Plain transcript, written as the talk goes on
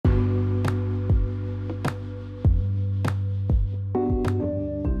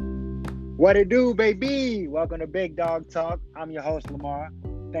What it do, baby? Welcome to Big Dog Talk. I'm your host, Lamar.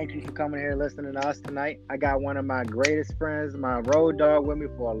 Thank you for coming here listening to us tonight. I got one of my greatest friends, my road dog, with me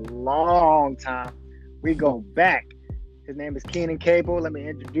for a long time. We go back. His name is Keenan Cable. Let me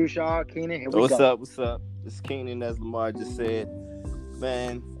introduce y'all. Keenan, here we go. What's up? This is Keenan, as Lamar just said.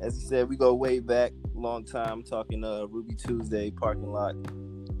 Man, as he said, we go way back, long time, talking Ruby Tuesday parking lot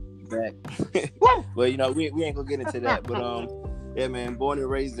back. Well, we ain't gonna get into that. But yeah, man, born and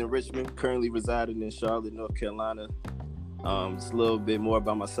raised in Richmond, currently residing in Charlotte, North Carolina. Just a little bit more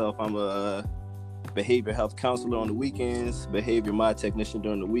about myself. I'm a behavior health counselor on the weekends, behavior mod technician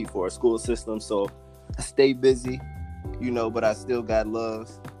during the week for our school system. So I stay busy, but I still got love,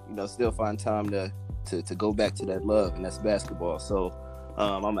 still find time to go back to that love, and that's basketball. So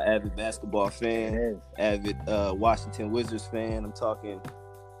I'm an avid basketball fan, avid Washington Wizards fan. I'm talking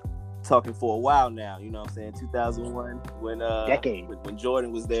for a while now, 2001 when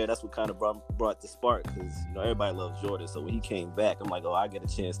Jordan was there. That's what kind of brought the spark, because everybody loves Jordan. So when he came back, I'm like, I get a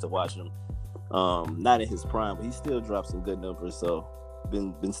chance to watch him. Not in his prime, but he still dropped some good numbers. So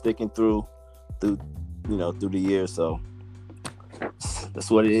been sticking through the years. So that's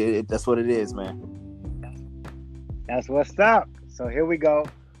what it is, man. That's what's up. So here we go.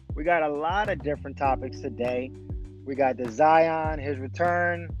 We got a lot of different topics today. We got the Zion, his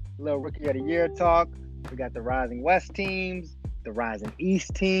return, little Rookie of the Year talk. We got the Rising West teams, the Rising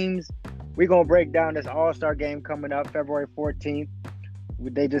East teams. We're going to break down this All-Star game coming up February 14th.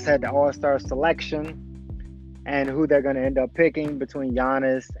 They just had the All-Star selection and who they're going to end up picking between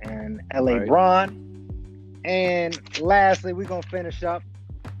Giannis and L.A. Bron. And lastly, we're going to finish up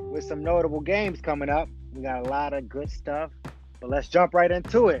with some notable games coming up. We got a lot of good stuff, but let's jump right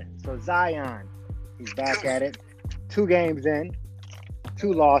into it. So Zion, he's back at it. 2 games in,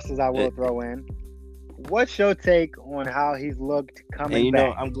 2 losses I will throw in. What's your take on how he's looked coming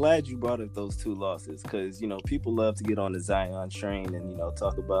back? I'm glad you brought up those 2 losses, because, people love to get on the Zion train and,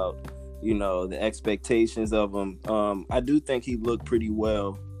 talk about, the expectations of him. I do think he looked pretty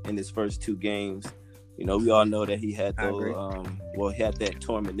well in his first 2 games. We all know that he had he had that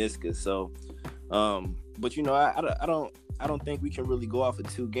torn meniscus. So, but I don't think we can really go off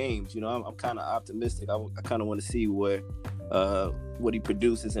of 2 games. I'm kind of optimistic. I kind of want to see what he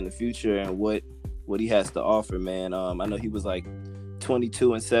produces in the future and what he has to offer, man. I know he was like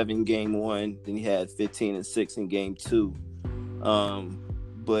 22-7 game 1, then he had 15-6 in game 2.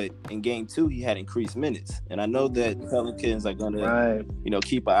 But in game 2, he had increased minutes, and I know that the Pelicans are gonna,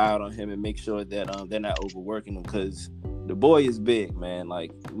 keep an eye out on him and make sure that they're not overworking him, because the boy is big, man.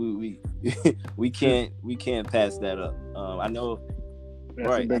 Like we can't pass that up. I know. That's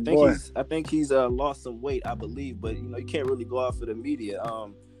right. I think he's lost some weight, I believe, but you can't really go off of the media.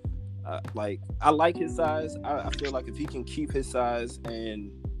 I like his size. I feel like if he can keep his size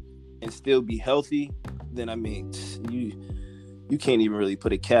and still be healthy, then I mean, you can't even really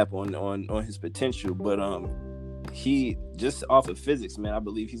put a cap on his potential. But he, just off of physics, man, I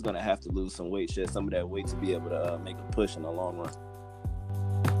believe he's gonna have to lose some weight, shed some of that weight to be able to make a push in the long run.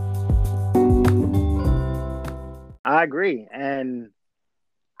 I agree, and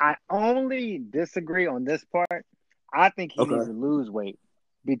I only disagree on this part. I think he needs to lose weight,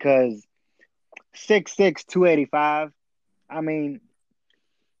 because 6'6", 285, I mean,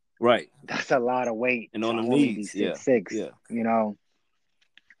 right, that's a lot of weight. And on the knees, 6'6",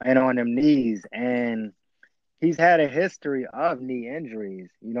 and on them knees. And he's had a history of knee injuries.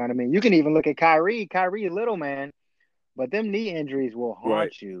 You know what I mean? You can even look at Kyrie. Kyrie, a little man, but them knee injuries will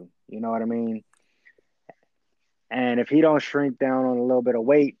haunt you. You know what I mean? And if he don't shrink down on a little bit of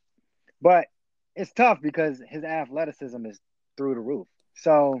weight, but it's tough because his athleticism is through the roof.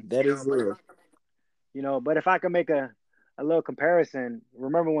 So that is real. But if I could make a little comparison,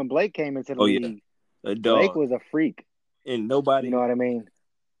 remember when Blake came into the league? Blake was a freak. And nobody, you know what I mean?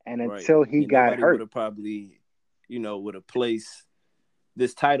 And until he got hurt, would have probably, would have placed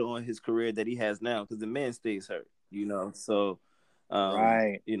this title on his career that he has now, because the man stays hurt, So,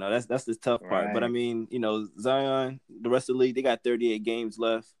 that's the tough part. But I mean, Zion, the rest of the league, they got 38 games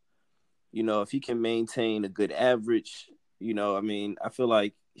left. If he can maintain a good average, I feel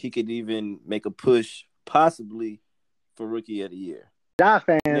like he could even make a push, possibly, for Rookie of the Year. Ja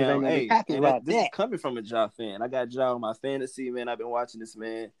fans ain't gonna be happy about this is coming from a Ja fan. I got Ja on my fantasy, man. I've been watching this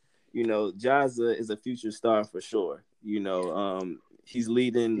man. Ja is a future star for sure. He's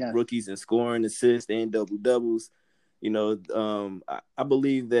leading rookies in scoring, assists, and double-doubles. I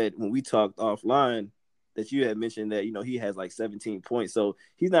believe that when we talked offline, that you had mentioned that, he has like 17 points. So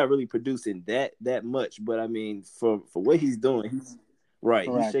he's not really producing that much. But I mean, for what he's doing, he's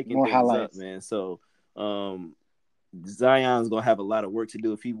shaking more things highlights up, man. So Zion's gonna have a lot of work to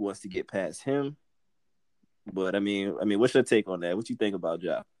do if he wants to get past him. But I mean, what's your take on that? What you think about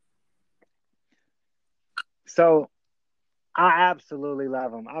Ja? So I absolutely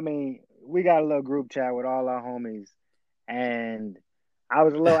love him. I mean, we got a little group chat with all our homies, and I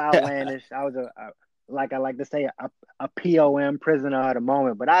was a little outlandish. I was like I like to say a POM, prisoner of the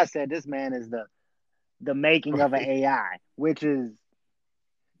moment. But I said this man is the making of an AI, which is,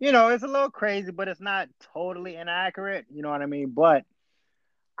 it's a little crazy, but it's not totally inaccurate. You know what I mean? But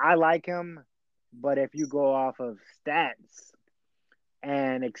I like him. But if you go off of stats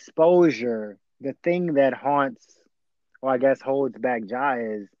and exposure, the thing that haunts, or I guess holds back Ja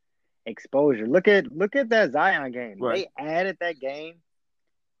is exposure. Look at that Zion game. Right. They added that game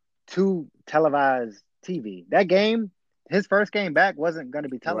to televised TV. That game, his first game back, wasn't going to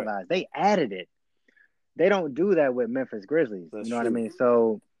be televised. Right. They added it. They don't do that with Memphis Grizzlies. That's you know true. What I mean?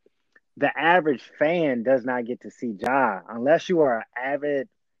 So the average fan does not get to see Ja unless you are an avid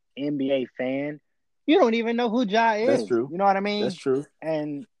NBA fan. You don't even know who Ja is. That's true. You know what I mean? That's true.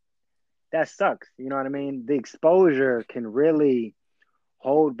 And that sucks. You know what I mean? The exposure can really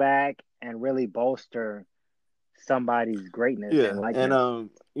hold back and really bolster somebody's greatness. Yeah, and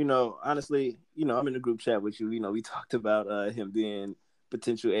honestly, I'm in the group chat with you. We talked about him being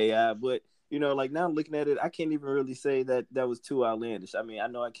potential AI, but like now looking at it, I can't even really say that was too outlandish. I mean, I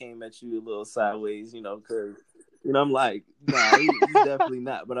know I came at you a little sideways, because I'm like, nah, he's definitely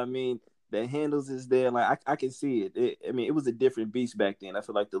not. But I mean, the handles is there. Like I can see it. It was a different beast back then. I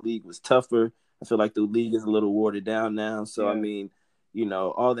feel like the league was tougher. I feel like the league is a little watered down now. So yeah. I mean,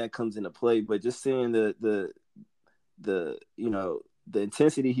 all that comes into play. But just seeing the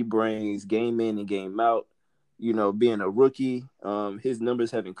intensity he brings game in and game out, being a rookie, his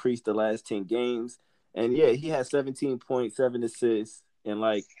numbers have increased the last 10 games. And yeah, he has 17.7 assists and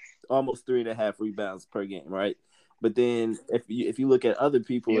like almost 3.5 rebounds per game, right? But then if you look at other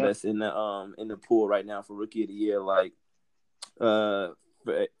people that's in the pool right now for rookie of the year, like for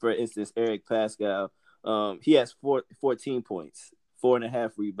instance, Eric Pascal, he has 14 points,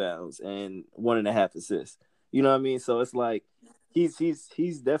 4.5 rebounds, and 1.5 assists. You know what I mean? So it's like he's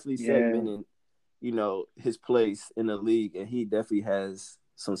definitely segmenting, his place in the league, and he definitely has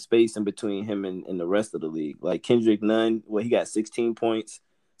some space in between him and the rest of the league. Like Kendrick Nunn, he got 16 points,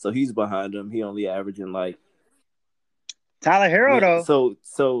 so he's behind him. He only averaging like Tyler Hero though.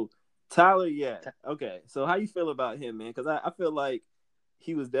 So Tyler, yeah, okay. So how you feel about him, man? Because I feel like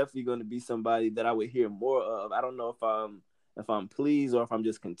he was definitely going to be somebody that I would hear more of. I don't know if I'm pleased or if I'm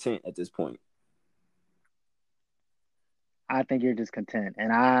just content at this point. I think you're just content,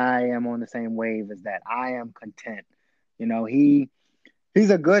 and I am on the same wave as that. I am content. He's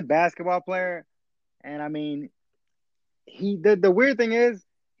a good basketball player, and I mean, the weird thing is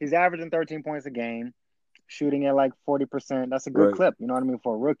he's averaging 13 points a game, shooting at like 40%. That's a good clip, you know what I mean,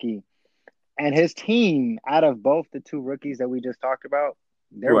 for a rookie. And his team, out of both the two rookies that we just talked about,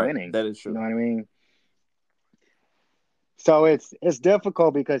 they're winning. That is true. You know what I mean? So it's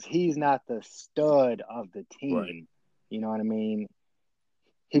difficult because he's not the stud of the team. Right. You know what I mean?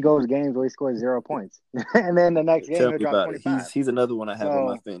 He goes games where he scores 0 points, and then the next game he'll drop 25. He's another one I have in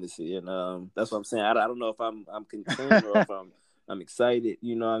my fantasy, and that's what I'm saying. I don't know if I'm content or if I'm excited.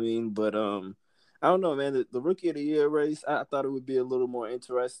 You know what I mean? But I don't know, man. The rookie of the year race, I thought it would be a little more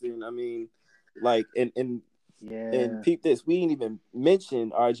interesting. I mean, like and peep this, we didn't even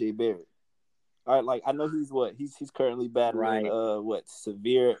mention RJ Barrett. All right, like I know he's currently battling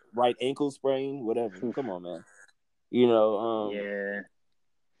severe right ankle sprain, whatever. Come on, man.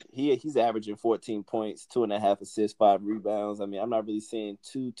 He's averaging 14 points, 2.5 assists, 5 rebounds. I mean, I'm not really seeing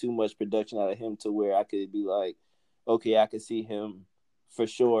too much production out of him to where I could be like, okay, I could see him for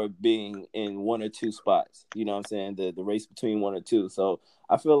sure being in one or two spots. You know what I'm saying? The race between one or two. So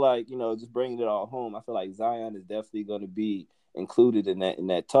I feel like, just bringing it all home, I feel like Zion is definitely going to be included in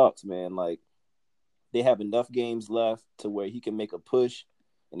that talks, man. Like they have enough games left to where he can make a push.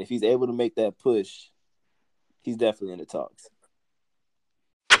 And if he's able to make that push, he's definitely in the talks.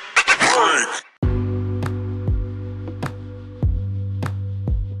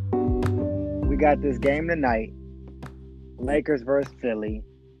 We got this game tonight. Lakers versus Philly.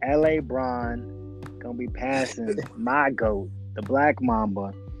 LA Bron gonna be passing my GOAT, the Black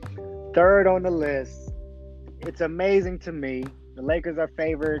Mamba. Third on the list. It's amazing to me. The Lakers are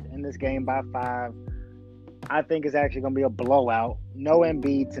favored in this game by 5. I think it's actually gonna be a blowout. No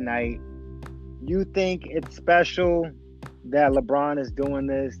Embiid tonight. You think it's special that LeBron is doing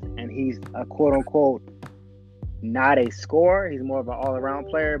this and he's a quote-unquote not a scorer? He's more of an all-around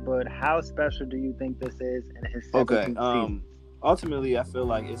player, but how special do you think this is in his 17th season? Ultimately, I feel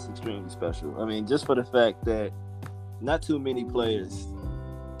like it's extremely special. I mean, just for the fact that not too many players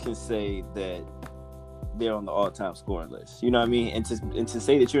can say that they're on the all-time scoring list. You know what I mean? And to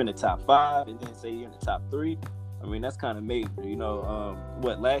say that you're in the top 5 and then say you're in the top 3, I mean, that's kind of major. You know,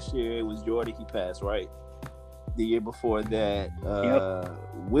 last year it was Jordan, he passed, right? The year before that,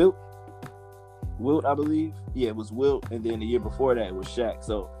 Wilt, I believe. Yeah, it was Wilt, and then the year before that it was Shaq.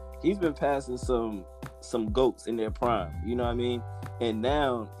 So he's been passing some GOATs in their prime. You know what I mean? And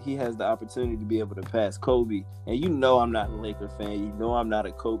now he has the opportunity to be able to pass Kobe. And you know I'm not a Laker fan. You know I'm not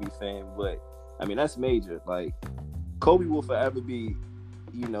a Kobe fan. But, I mean, that's major. Like, Kobe will forever be,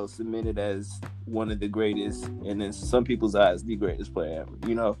 you know, cemented as one of the greatest, and in some people's eyes, the greatest player ever,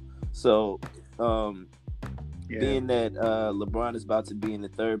 you know? So, being that LeBron is about to be in the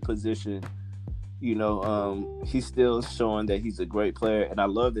third position, you know, he's still showing that he's a great player. And I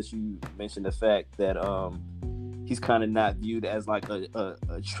love that you mentioned the fact that he's kind of not viewed as like a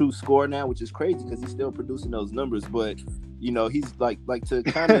true scorer now, which is crazy because he's still producing those numbers. But, you know, he's like to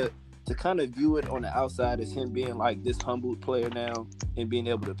kind of view it on the outside as him being like this humbled player now and being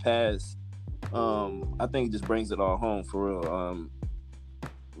able to pass. I think it just brings it all home for real.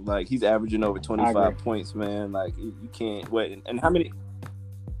 Like, he's averaging over 25 points, man. Like, you can't wait. And how many?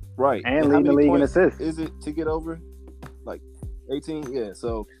 Right. And leading the league in assists. Is it to get over? Like 18? Yeah.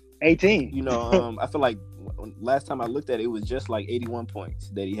 So 18. You know, I feel like last time I looked at it, it was just like 81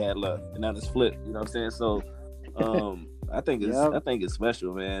 points that he had left, and now it's flipped. You know what I'm saying? So, I think it's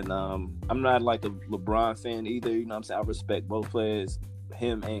special, man. I'm not like a LeBron fan either. You know what I'm saying? I respect both players,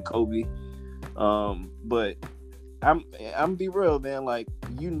 him and Kobe. But I'm be real, man. Like,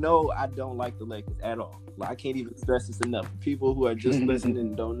 you know, I don't like the Lakers at all. Like, I can't even stress this enough. People who are just listening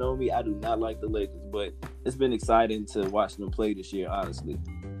and don't know me, I do not like the Lakers. But it's been exciting to watch them play this year, honestly.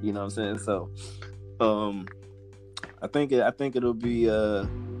 You know what I'm saying? So, I think it'll be I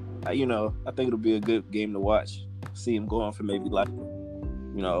think it'll be a good game to watch. See him going for maybe like,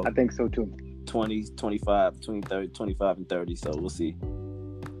 you know, I think so too. 20, 25, between 30, 25 and 30. So we'll see.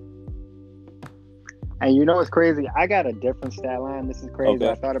 And you know what's crazy? I got a different stat line. This is crazy. Okay.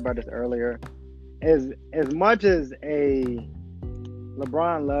 I thought about this earlier. As much as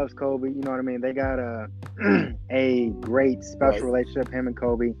LeBron loves Kobe, you know what I mean? They got a great special relationship, him and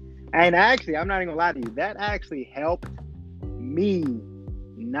Kobe. And actually, I'm not even gonna lie to you, that actually helped me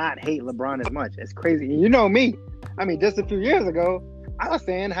not hate LeBron as much. It's crazy. You know me. I mean, just a few years ago, I was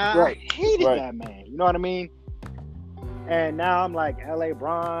saying how I hated that man. You know what I mean? And now I'm like, LA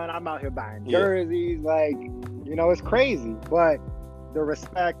Bron, I'm out here buying jerseys. Like, you know, it's crazy. But the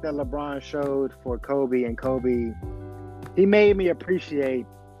respect that LeBron showed for Kobe, and Kobe, he made me appreciate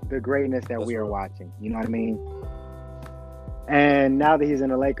the greatness that we are watching. You know what I mean? And now that he's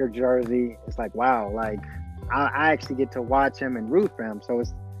in a Laker jersey, it's like, wow, like I actually get to watch him and root for him. So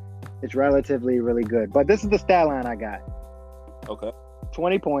it's relatively really good. But this is the stat line I got. Okay.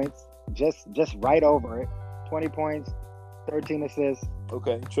 20 points, just right over it. 20 points, 13 assists.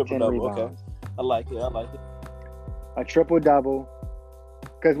 Okay, triple-double. Okay. I like it. A triple-double.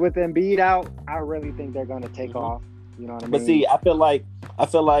 Because with Embiid out, I really think they're going to take off. You know what I mean? But see, I feel like I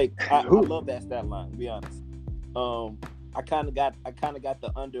love that stat line, to be honest. I kind of got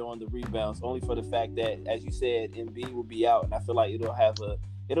the under on the rebounds, only for the fact that, as you said, Embiid will be out, and I feel like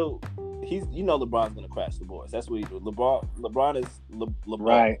LeBron's gonna crash the boards. That's what he do. LeBron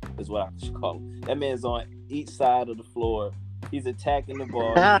is what I should call him. That man's on each side of the floor. He's attacking the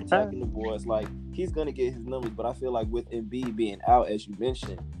ball, he's attacking the boards. Like, he's gonna get his numbers, but I feel like with Embiid being out, as you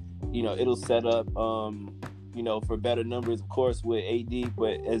mentioned, you know, it'll set up you know, for better numbers, of course, with AD,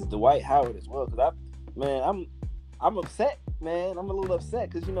 but as Dwight Howard as well. Because I'm upset, man. I'm a little upset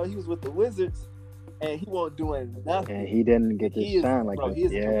because, you know, he was with the Wizards and he wasn't doing nothing. And he didn't get to shine like that. He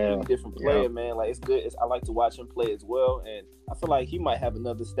is a completely different player, man. Like, it's good. I like to watch him play as well. And I feel like he might have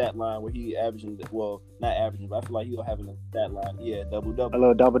another stat line where he averaging, well, not averaging, but I feel like he'll have another stat line. Yeah, double-double. A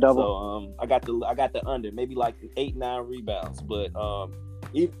little double-double. So I got the under, maybe like 8-9 rebounds. But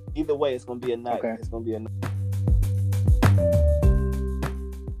either way, it's gonna be a night. Okay. It's gonna be a night.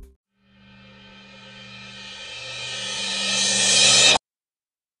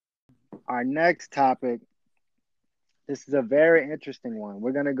 Our next topic, this is a very interesting one.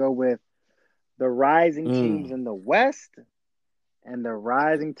 We're going to go with the rising teams in the West and the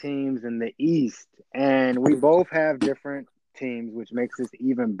rising teams in the East. And we both have different teams, which makes this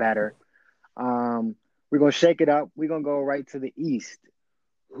even better. We're going to shake it up. We're going to go right to the East.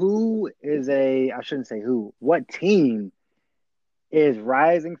 What team is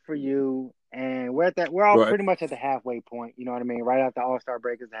rising for you? And we're all pretty much at the halfway point. You know what I mean? Right after All-Star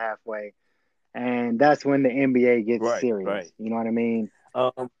break is the halfway. And that's when the NBA gets serious. Right. You know what I mean?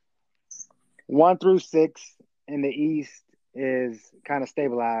 1 through 6 in the East is kind of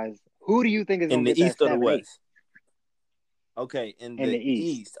stabilized. Who do you think is In going to the get that East or the 7-8 West? Okay, in in the the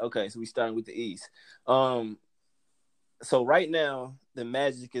East? East. Okay, so we starting with the East. Um, so right now the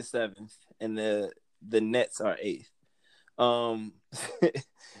Magic is seventh, and the Nets are eighth. Um,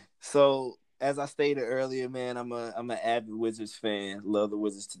 so as I stated earlier, man, I'm an avid Wizards fan. Love the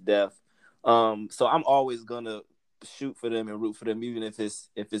Wizards to death. So I'm always gonna shoot for them and root for them, even if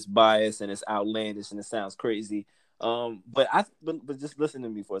it's biased and it's outlandish and it sounds crazy. But just listen to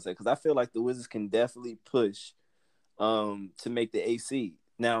me for a second, because I feel like the Wizards can definitely push to make the AC.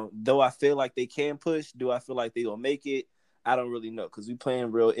 Now, though I feel like they can push, do I feel like they gonna make it? I don't really know, because we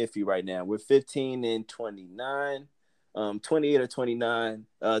playing real iffy right now. We're 15 and 29, 28 or 29.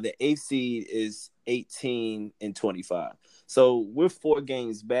 The eighth seed is 18 and 25. So we're 4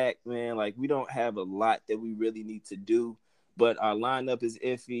 games back, man. Like, we don't have a lot that we really need to do, but our lineup is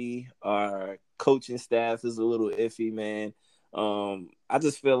iffy. Our coaching staff is a little iffy, man. I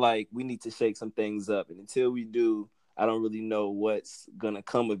just feel like we need to shake some things up, and until we do, I don't really know what's gonna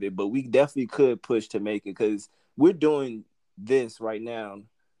come of it. But we definitely could push to make it, because we're doing this right now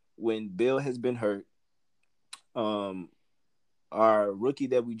when Bill has been hurt. Um, our rookie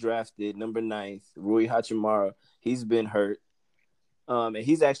that we drafted, number 9th, Rui Hachimura, he's been hurt. And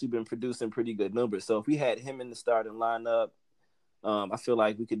he's actually been producing pretty good numbers. So if we had him in the starting lineup, I feel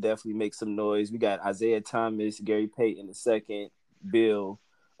like we could definitely make some noise. We got Isaiah Thomas, Gary Payton the second, Bill,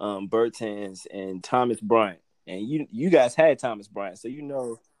 Bertans, and Thomas Bryant. And you guys had Thomas Bryant, so you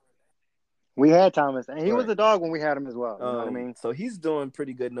know. We had Thomas, and he was Right. a dog when we had him as well. You know what I mean? So he's doing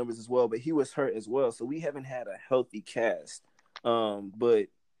pretty good numbers as well, but he was hurt as well. So we haven't had a healthy cast. But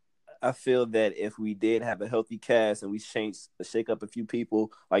I feel that if we did have a healthy cast and we shake up a few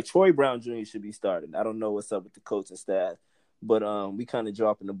people, like Troy Brown Jr. should be starting. I don't know what's up with the coaching staff, but we kind of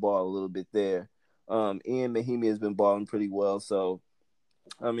dropping the ball a little bit there. Ian Mahimi has been balling pretty well, so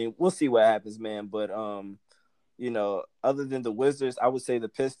I mean, we'll see what happens, man. But other than the Wizards, I would say the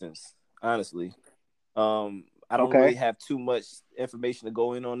Pistons, honestly. I don't Okay. really have too much information to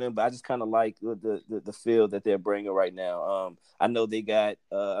go in on them, but I just kind of like the feel that they're bringing right now. I know they got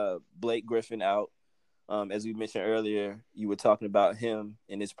Blake Griffin out. As we mentioned earlier, you were talking about him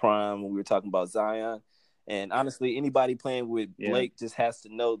in his prime when we were talking about Zion. And honestly, anybody playing with Blake just has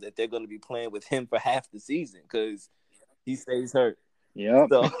to know that they're going to be playing with him for half the season, because he stays hurt. Yep.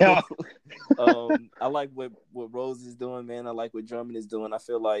 So Yep. I like what Rose is doing, man. I like what Drummond is doing. I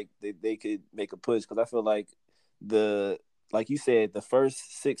feel like they could make a push, because I feel like like you said, the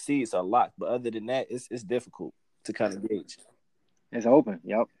first 6 seeds are locked, but other than that, it's difficult to kind of gauge. It's open.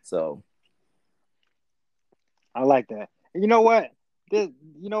 Yep. So I like that. And you know what? You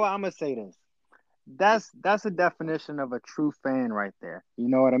know what? I'm gonna say this. That's a definition of a true fan right there. You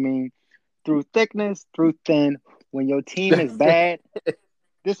know what I mean? Through thickness, through thin. When your team is bad,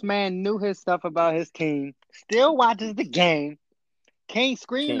 this man knew his stuff about his team. Still watches the game. Can't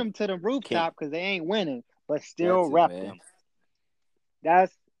scream can't them to the can't. rooftop because they ain't winning, but still That's it, rep man. them.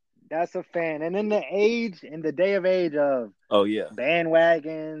 That's a fan. And in the day of age of Oh yeah,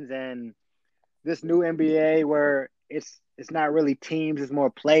 bandwagons and this new NBA where it's not really teams, it's more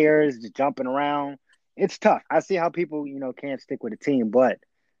players just jumping around. It's tough. I see how people, can't stick with a team, but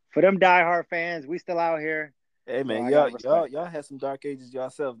for them diehard fans, we still out here. hey So man, I gotta y'all respect y'all that. y'all had some dark ages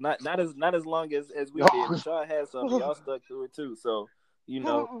yourself. Not as long as we did, but y'all had some. Y'all stuck through it too. So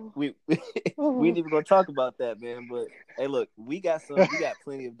we we ain't even gonna talk about that, man. But hey, look, we got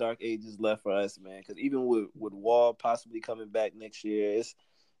plenty of dark ages left for us, man. Because even with Wall possibly coming back next year, it's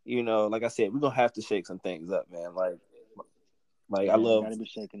like I said, we're gonna have to shake some things up, man. Like I Yeah, love, gotta be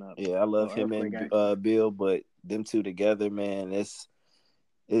shaken up. yeah, I love Little him earthquake and action. Bill, but them two together, man,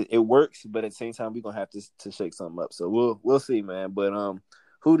 it works. But at the same time, we're gonna have to shake something up. So we'll see, man. But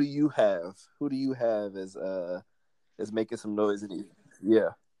who do you have? Who do you have as making some noise in the Yeah.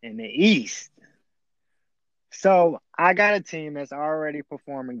 In the East. So I got a team that's already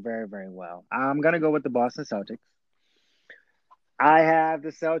performing very, very well. I'm gonna go with the Boston Celtics. I have the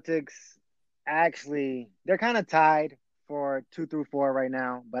Celtics actually, they're kind of tied for 2 through 4 right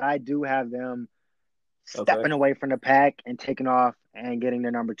now, but I do have them Okay. stepping away from the pack and taking off and getting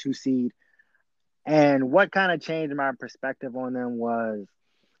the number 2 seed. And what kind of changed my perspective on them was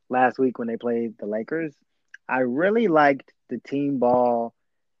last week when they played the Lakers. I really liked the team ball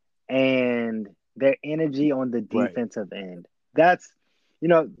and their energy on the Right. defensive end.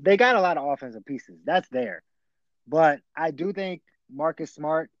 They got a lot of offensive pieces. That's there. But I do think Marcus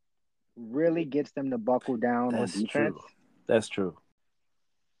Smart really gets them to buckle down on That's defense. true. That's true.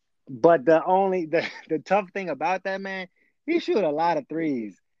 But the tough thing about that man, he shoot a lot of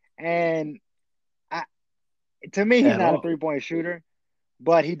threes. And I To me, he's at not a all. 3-point shooter,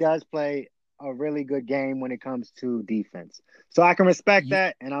 but he does play a really good game when it comes to defense. So I can respect Yeah.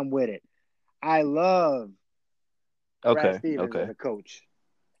 that, and I'm with it. I love Brad Okay. Stevens as Okay. a coach,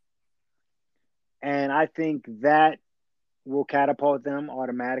 and I think that will catapult them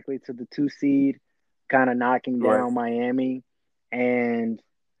automatically to the 2 seed, kind of knocking Right. down Miami. And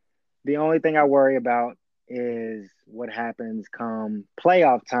the only thing I worry about is what happens come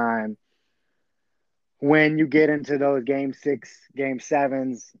playoff time when you get into those game 6, game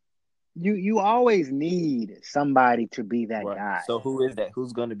 7s. You always need somebody to be that Right. guy. So who is that?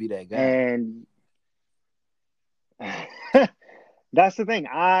 Who's going to be that guy? And that's the thing.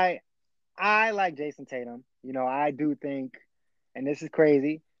 I like Jason Tatum. I do think, and this is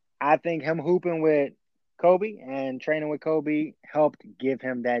crazy, I think him hooping with Kobe and training with Kobe helped give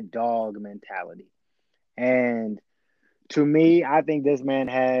him that dog mentality. And to me, I think this man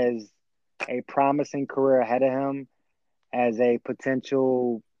has a promising career ahead of him as a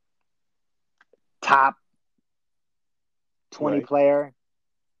potential top 20 Right. player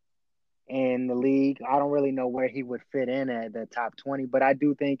in the league. I don't really know where he would fit in at the top 20, but I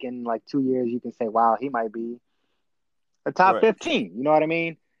do think in like 2 years, you can say, wow, he might be a top Right. 15. You know what I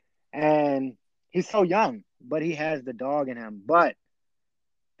mean? And he's so young, but he has the dog in him. But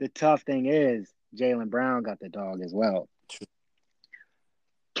the tough thing is, Jaylen Brown got the dog as well. True.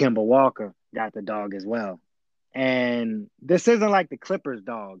 Kemba Walker got the dog as well. And this isn't like the Clippers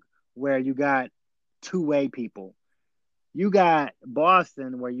dog where you got two-way people. You got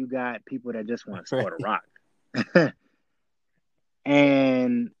Boston where you got people that just want to score the Right. rock.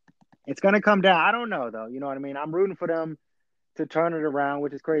 And it's going to come down. I don't know, though. You know what I mean? I'm rooting for them to turn it around,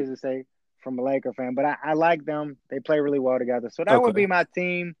 which is crazy to say from a Laker fan, but I like them. They play really well together. So that would Okay. be my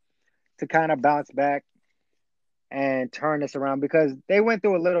team to kind of bounce back and turn this around because they went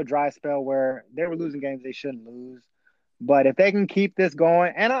through a little dry spell where they were losing games they shouldn't lose. But if they can keep this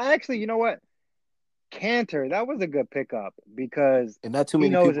going, and I actually, you know what? Cantor, that was a good pickup because And not too he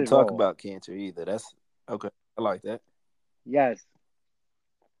many knows people his talk role. about Cantor either. That's okay. I like that. Yes.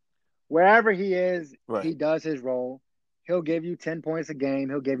 Wherever he is, Right. he does his role. He'll give you 10 points a game,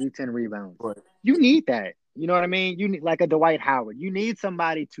 he'll give you 10 rebounds. Right. You need that. You know what I mean? You need like a Dwight Howard. You need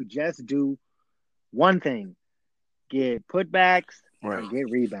somebody to just do one thing, get putbacks Right. and get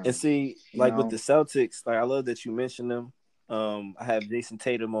And rebounds. see, You like with the know? Celtics, like I love that you mentioned them. I have Jason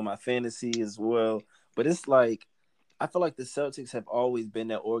Tatum on my fantasy as well. But it's like I feel like the Celtics have always been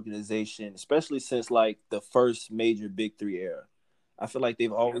that organization, especially since like the first major Big Three era. I feel like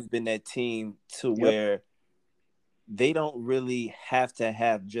they've always been that team to Yep. where they don't really have to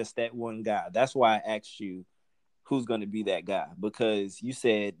have just that one guy. That's why I asked you who's going to be that guy because you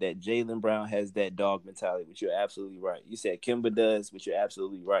said that Jaylen Brown has that dog mentality, which you're absolutely right. You said Kimba does, which you're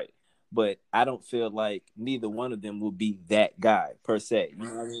absolutely right. But I don't feel like neither one of them will be that guy per se. You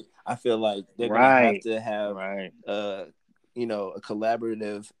know what I mean? I feel like they're gonna have Right. to have, Right. uh, a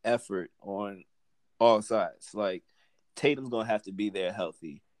collaborative effort on all sides. Like Tatum's gonna have to be there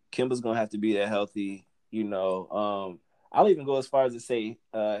healthy. Kimba's gonna have to be there healthy. I'll even go as far as to say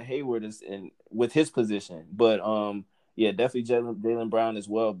Hayward is in with his position, but yeah, definitely Jaylen Brown as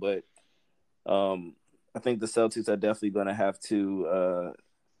well. But I think the Celtics are definitely gonna have to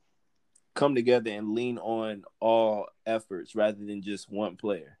come together and lean on all efforts rather than just one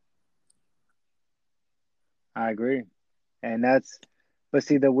player. I agree. And but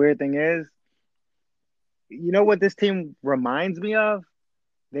see, the weird thing is, you know what this team reminds me of?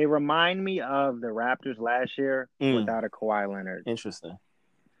 They remind me of the Raptors last year Mm, without a Kawhi Leonard. interesting.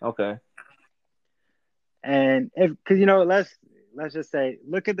 Okay. And because let's just say,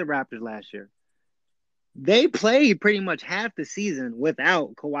 look at the Raptors last year. They played pretty much half the season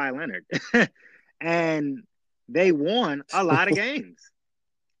without Kawhi Leonard, and they won a lot of games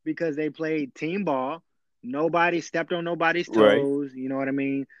because they played team ball. Nobody stepped on nobody's Right. toes. You know what I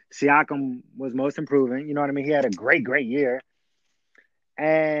mean? Siakam was most improving. You know what I mean? He had a great, great year.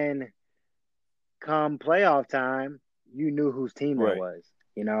 And come playoff time, you knew whose team that Right. was.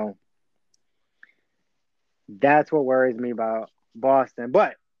 You know, that's what worries me about Boston.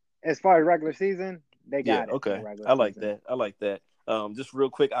 But as far as regular season, they Yeah, got it in the okay. regular I like season. that. I like that. Just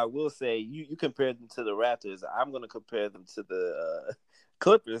real quick, I will say you compared them to the Raptors. I'm gonna compare them to the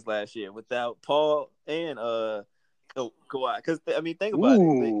Clippers last year without Paul and Kawhi. Because I mean, think about it.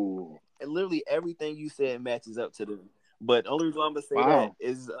 Ooh, Literally everything you said matches up to them. But only reason I'm gonna say that wow.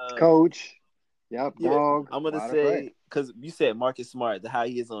 is Coach. Yep, yeah, dog. I'm A gonna lot of play. say because you said Marcus Smart, how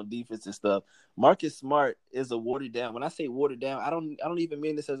he is on defense and stuff. Marcus Smart is a watered down. When I say watered down, I don't even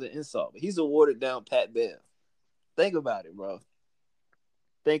mean this as an insult, but he's a watered down Pat Bev. Think about it, bro.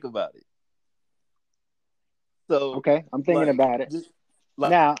 Think about it. So Okay, I'm thinking like, about it. just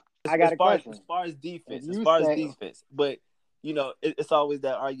like Now, I got a as question. far as If defense, you say, but it's always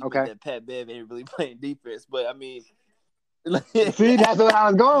that argument okay, that Pat Bev ain't really playing defense. But I mean, see, that's what I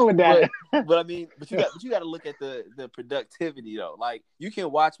was going with but that. I mean, you got to look at the productivity though. Like you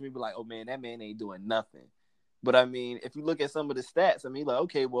can watch me and be like, oh man, that man ain't doing nothing. But I mean, if you look at some of the stats, I mean, like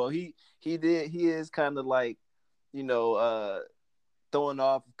okay, well he is kind of like, you know, throwing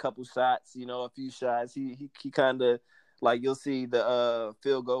off a couple shots, you know, a few shots. He kind of like you'll see the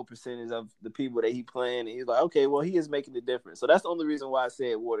field goal percentage of the people that he playing, and he's like, okay, well he is making a difference. So that's the only reason why I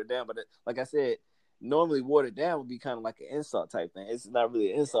said watered down. But like I said, normally watered down would be kind of like an insult type thing. It's not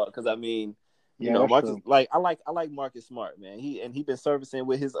really an insult because I mean, you Yeah, know, that's Marcus true. like I like Marcus Smart, man. He been servicing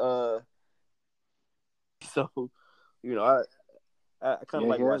with his so you know I kind of Yeah,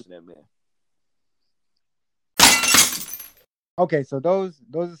 like here. watching that man. Okay, so those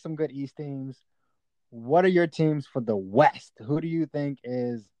are some good East teams. What are your teams for the West? Who do you think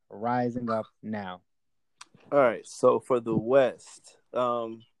is rising up now? All right, so for the West,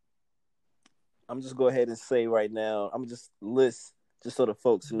 I'm just go ahead and say right now, I'm just list just so the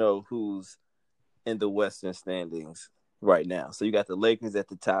folks know who's in the Western standings right now. So you got the Lakers at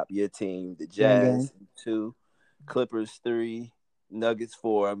the top, your team, the Gang gang. Jazz 2, Clippers 3, Nuggets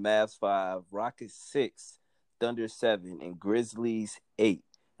 4, Mavs 5, Rockets 6, Thunder 7, and Grizzlies 8.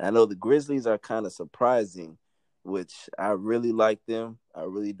 And I know the Grizzlies are kind of surprising, which I really like them. I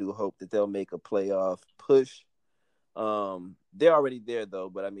really do hope that they'll make a playoff push. They're already there though,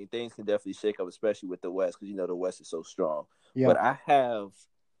 but I mean things can definitely shake up, especially with the West, because you know the West is so strong. Yeah. But I have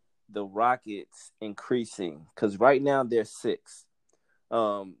the Rockets increasing because right now they're 6.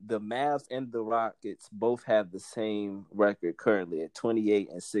 The Mavs and the Rockets both have the same record currently at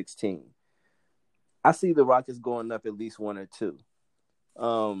 28-16. I see the Rockets going up at least 1 or 2.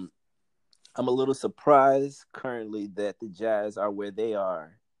 Um, I'm a little surprised currently that the Jazz are where they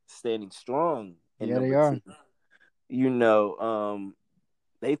are, standing strong in Yeah, they number are. 2. You know,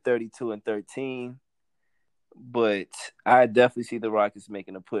 they 32-13, but I definitely see the Rockets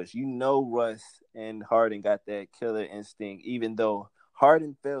making a push. You know, Russ and Harden got that killer instinct, even though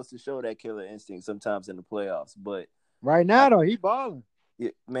Harden fails to show that killer instinct sometimes in the playoffs. But Right now though, he balling.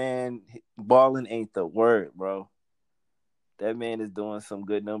 man, balling ain't the word, bro. That man is doing some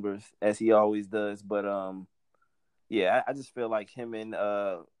good numbers as he always does. But yeah, I just feel like him and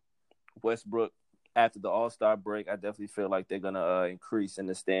Westbrook after the All-Star break, I definitely feel like they're gonna increase in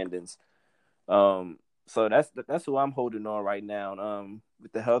the standings. So that's who I'm holding on right now.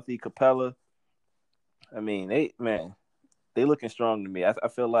 With the healthy Capella, I mean they looking strong to me. I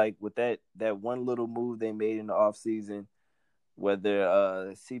feel like with that one little move they made in the offseason,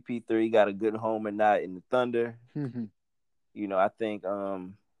 whether CP3 got a good home or not in the Thunder, you know, I think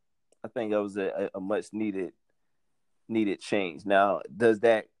that was a much needed change. Now, does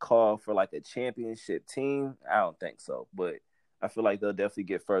that call for like a championship team? I don't think so, but I feel like they'll definitely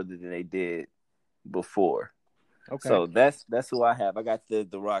get further than they did before. Okay. So that's who I have. I got the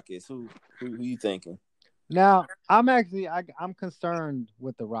Rockets. Who you thinking? Now, I'm concerned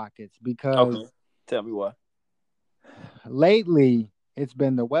with the Rockets because Okay, tell me why. lately it's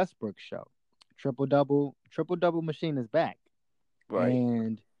been the Westbrook show. Triple double machine is back. Right.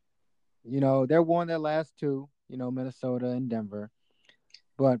 And they won their last two, Minnesota and Denver.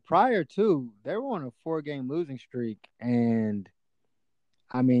 But prior to, they were on a 4-game losing streak, and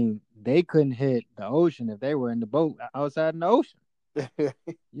I mean, they couldn't hit the ocean if they were in the boat outside in the ocean.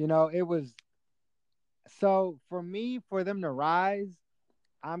 It was so for me, for them to rise,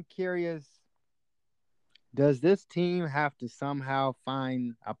 I'm curious, does this team have to somehow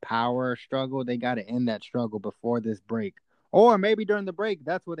find a power struggle? They got to end that struggle before this break. Or maybe during the break,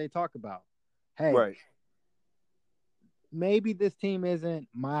 that's what they talk about. Hey, Right. maybe this team isn't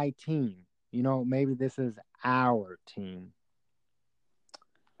my team. Maybe this is our team.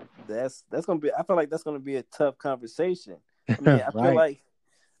 That's gonna be. I feel like that's gonna be a tough conversation. I mean, Right.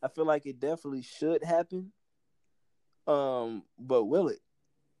 I feel like it definitely should happen. But will it?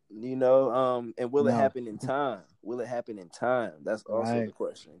 And will it No. happen in time? Will it happen in time? That's also the Right.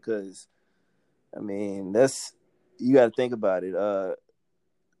 question. Because I mean, that's you got to think about it.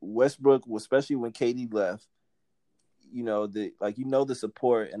 Westbrook, especially when KD left, the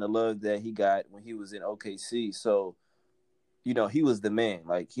support and the love that he got when he was in OKC. So he was the man.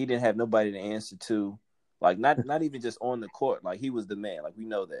 Like he didn't have nobody to answer to. Like not even just on the court. Like he was the man. Like we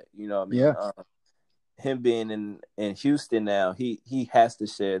know that. You know what I mean? Yeah. Him being in Houston now, he has to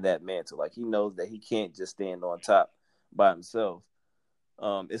share that mantle. Like he knows that he can't just stand on top by himself.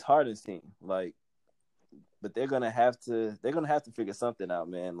 It's Harden's team. Like, but they're gonna have to figure something out,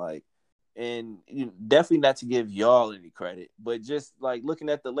 man. Like and definitely not to give y'all any credit, but just like looking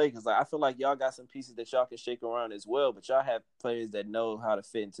at the Lakers, like I feel like y'all got some pieces that y'all can shake around as well, but y'all have players that know how to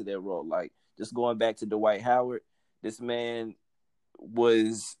fit into their role. Like just going back to Dwight Howard, this man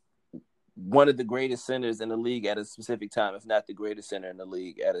was one of the greatest centers in the league at a specific time, if not the greatest center in the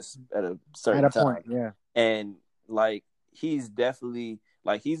league at a At certain a point, time. yeah. And like he's definitely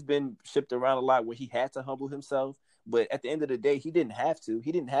like he's been shipped around a lot where he had to humble himself. But at the end of the day, he didn't have to.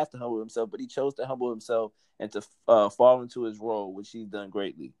 He didn't have to humble himself, but he chose to humble himself and to fall into his role, which he's done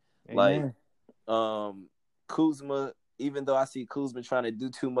greatly. Like Amen. Kuzma, even though I see Kuzma trying to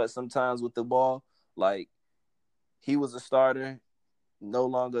do too much sometimes with the ball, like he was a starter, no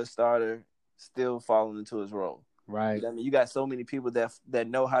longer a starter, still falling into his role. Right. I mean, you got so many people that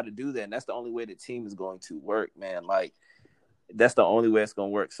know how to do that, and that's the only way the team is going to work, man. Like that's the only way it's going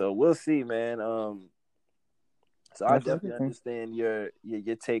to work. So we'll see, man. So I That's definitely everything. understand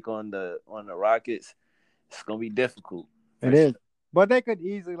your take on the Rockets. It's gonna be difficult It for sure. is. But they could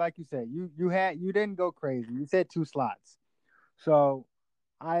easily, like you said, you didn't go crazy. You said 2 slots. So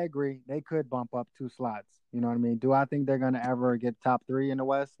I agree. They could bump up 2 slots. You know what I mean? Do I think they're gonna ever get top 3 in the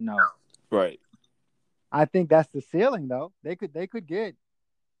West? No. Right. I think that's the ceiling though. They could get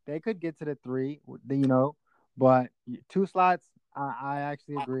to the 3, but 2 slots, I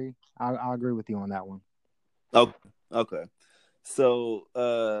actually agree. I agree with you on that one. Okay. Okay. So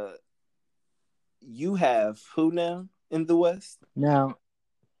you have who now in the West? Now,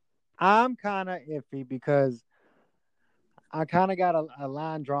 I'm kind of iffy because I kind of got a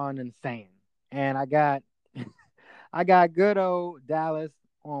line drawn in the sand, and I got good old Dallas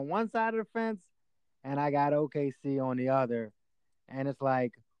on one side of the fence, and I got OKC on the other, and it's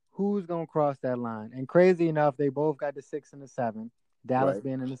like who's gonna cross that line? And crazy enough, they both got the 6 and the 7. Dallas Right.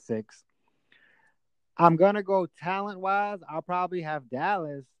 being in the 6. I'm gonna go talent wise. I'll probably have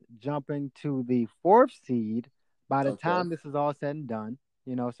Dallas jumping to the 4th seed by the Okay. time this is all said and done.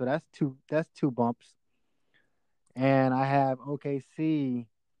 So that's two bumps, and I have OKC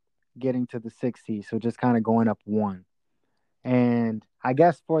getting to the 6th seed, so just kind of going up one. And I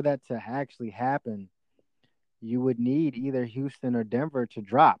guess for that to actually happen, you would need either Houston or Denver to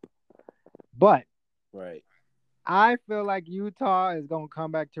drop. But Right. I feel like Utah is going to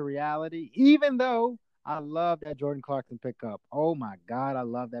come back to reality, even though I love that Jordan Clarkson pickup. Oh my God, I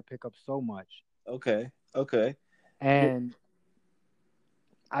love that pickup so much. Okay. Okay. Well, And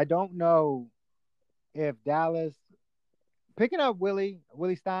I don't know if Dallas picking up Willie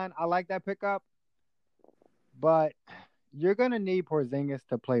Stein, I like that pickup, but you're going to need Porzingis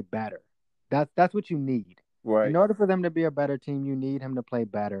to play better. That's what you need. In right. order for them to be a better team, you need him to play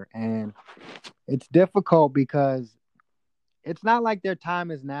better. And it's difficult because it's not like their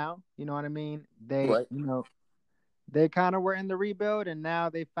time is now. You know what I mean? Right. They kind of were in the rebuild, and now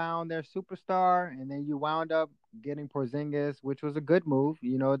they found their superstar, and then you wound up getting Porzingis, which was a good move.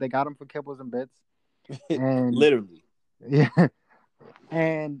 They got him for kibbles and bits, and Literally. yeah,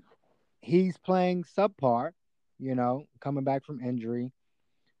 and he's playing subpar. Coming back from injury.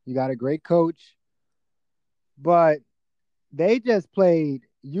 You got a great coach, but they just played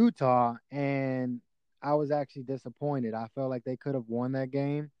Utah, and I was actually disappointed. I felt like they could have won that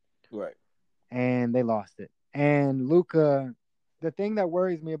game, Right. and they lost it. And Luka, the thing that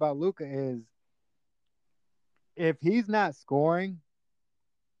worries me about Luka is if he's not scoring,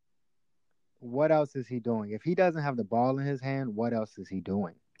 what else is he doing? If he doesn't have the ball in his hand, what else is he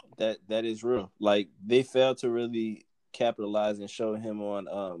doing? That is real. Like they failed to really capitalize and show him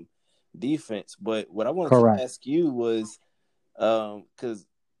on defense. But what I wanted to Correct. ask you was because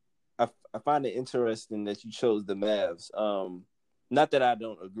I find it interesting that you chose the Mavs. Not that I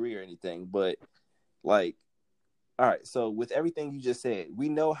don't agree or anything, but like, all right. So with everything you just said, we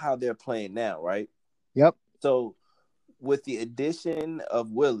know how they're playing now, right? Yep. So with the addition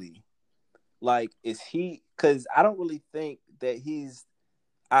of Willie, like, is he? Because I don't really think that he's.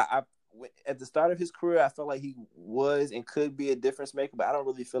 I at the start of his career, I felt like he was and could be a difference maker, but I don't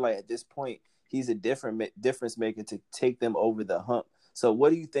really feel like at this point he's a difference maker to take them over the hump. So,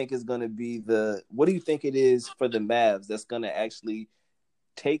 what do you think is going to be what do you think it is for the Mavs that's going to actually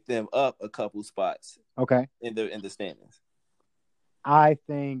take them up a couple spots Okay. in the standings? I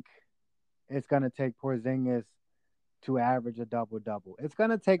think it's going to take Porzingis to average a double double. It's going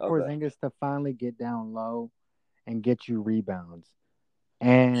to take Okay, Porzingis to finally get down low and get you rebounds.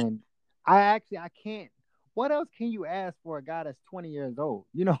 And I can't. What else can you ask for a guy that's 20 years old?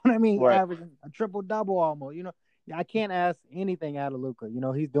 You know what I mean? right, Averaging a triple double almost. I can't ask anything out of Luka.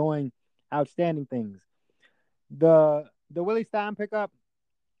 He's doing outstanding things. The Willie Stein pickup,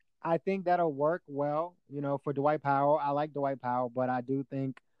 I think that'll work well. For Dwight Powell. I like Dwight Powell, but I do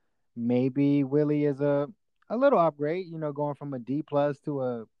think maybe Willie is a little upgrade, going from a D plus to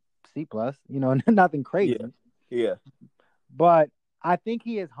a C plus, nothing Yeah. crazy. Yeah. But I think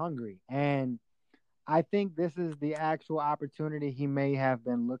he is hungry, and I think this is the actual opportunity he may have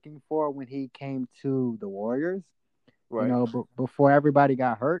been looking for when he came to the Warriors, Right. before everybody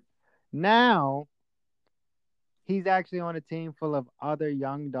got hurt. Now he's actually on a team full of other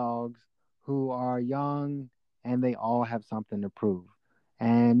young dogs who are young and they all have something to prove.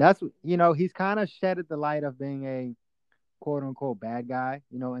 And he's kind of shedded the light of being a quote unquote bad guy,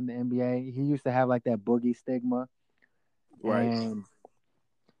 in the NBA. He used to have like that boogie stigma. Right. And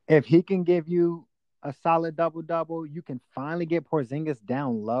if he can give you a solid double double, you can finally get Porzingis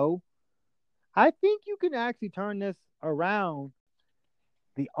down low. I think you can actually turn this around.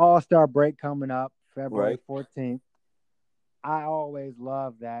 The All Star break coming up February Right. 14th. I always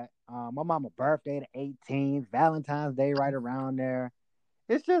love that. My mama's birthday, the 18th, Valentine's Day right around there.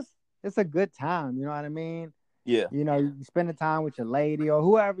 It's just, it's a good time. You know what I mean? Yeah. You spend the time with your lady or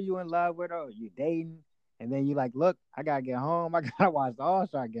whoever you in love with or you dating. And then you like, look, I got to get home. I got to watch the All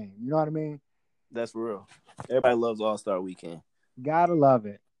Star game. You know what I mean? That's real. Everybody loves All Star Weekend. Gotta love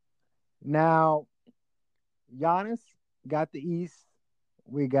it. Now, Giannis got the East.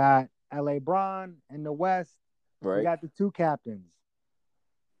 We got LA Bron in the West. We Right. got the two captains.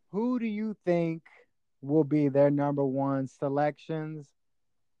 Who do you think will be their number one selections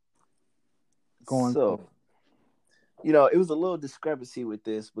going So, forward? it was a little discrepancy with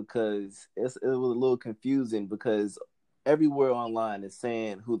this because it was a little confusing because everywhere online is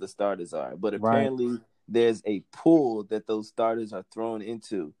saying who the starters are, but Right. apparently there's a pool that those starters are thrown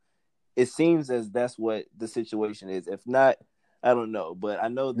into. It seems as that's what the situation is. If not, I don't know, but I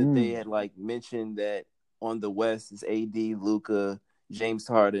know that they Mm. had like mentioned that on the West is AD, Luka, James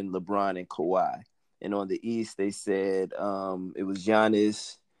Harden, LeBron, and Kawhi, and on the East they said it was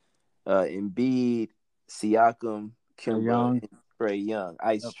Giannis, Embiid, Siakam, Trae Kimba, Young. and Trae Young,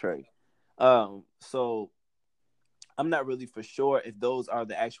 Ice Yep. Trae. So I'm not really for sure if those are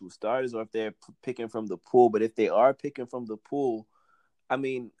the actual starters or if they're picking from the pool. But if they are picking from the pool, I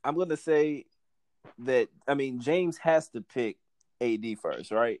mean, I'm gonna say that. I mean, James has to pick AD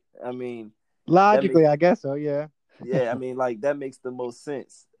first, right? I mean, that makes Logically, I guess so. Yeah. yeah. I mean, like that makes the most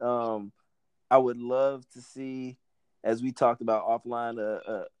sense. I would love to see, as we talked about offline,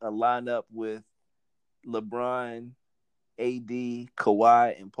 a lineup with LeBron, AD,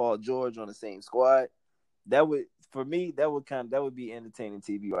 Kawhi, and Paul George on the same squad. That would, for me, that would be entertaining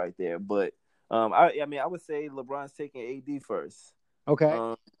TV right there. But I mean, I would say LeBron's taking AD first. Okay.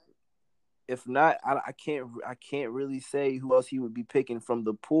 Um, if not, I can't really say who else he would be picking from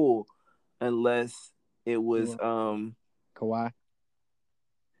the pool, unless it was Sure. Kawhi.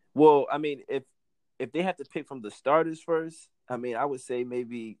 well, I mean, if they have to pick from the starters first, I mean, I would say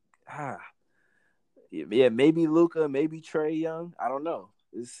maybe yeah, maybe Luka, maybe Trae Young. I don't know.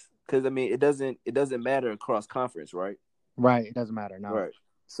 It's because I mean, it doesn't matter across conference, right? Right. It doesn't matter. No. Right.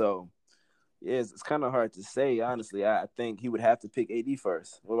 So yeah, it's kind of hard to say. Honestly, I think he would have to pick AD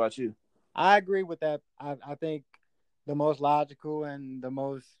first. What about you? I agree with that. I think the most logical and the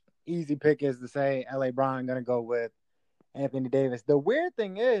most easy pick is to say LA Bron going to go with Anthony Davis. The weird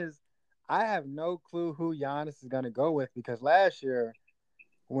thing is, I have no clue who Giannis is going to go with because last year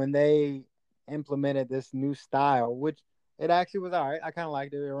when they implemented this new style, which it actually was all right. I kind of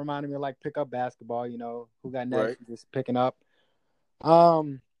liked it. It reminded me of like pickup basketball, who got Right. next, just picking up.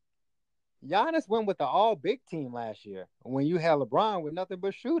 Um, Giannis went with the all big team last year when you had LeBron with nothing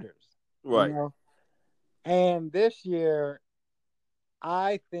but shooters, you Right. know. And this year,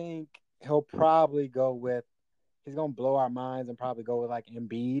 I think he'll probably go with he's gonna blow our minds and probably go with like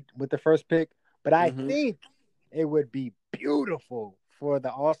Embiid with the first pick. But I Mm-hmm. think it would be beautiful for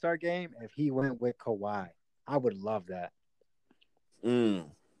the All Star game if he went with Kawhi. I would love that. Mm.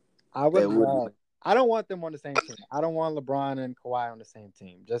 I would It would be. love. I don't want them on the same team. I don't want LeBron and Kawhi on the same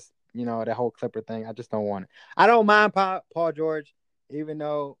team. Just the whole Clipper thing. I just don't want it. I don't mind Paul George, even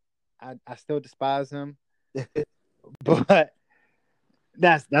though I still despise him. But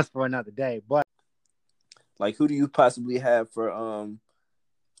that's for another day. But Like, who do you possibly have for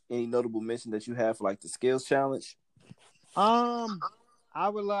any notable mention that you have for like the skills challenge? I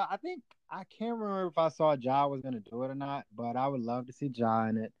would love. I think I can't remember if I saw Ja was gonna do it or not, but I would love to see Ja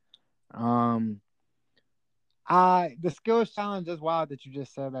in it. Um, I the skills challenge is wild that you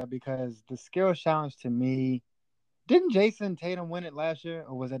just said that because the skills challenge to me didn't Jason Tatum win it last year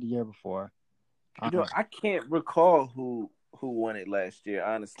or was that the year before? I can't recall who won it last year. To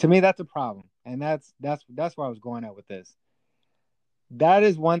Honestly, me, that's a problem, and that's where I was going at with this. That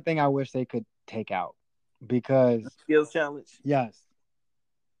is one thing I wish they could take out because skills challenge. yes,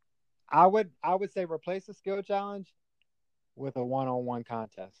 I would say replace the skill challenge with a one-on-one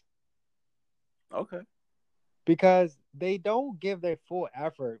contest Okay. because they don't give their full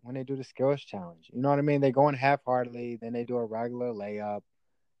effort when they do the skills challenge. You know what I mean? They go in half-heartedly, then they do a regular layup.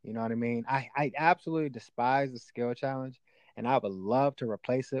 You know what I mean? I absolutely despise the skill challenge, and I would love to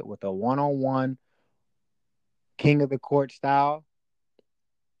replace it with a one-on-one king of the court style.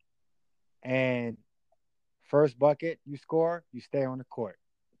 And first bucket you score, you stay on the court.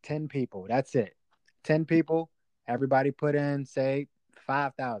 10 people, that's it. 10 people, everybody put in, say,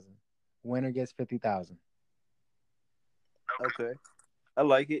 5,000. Winner gets 50,000. Okay. I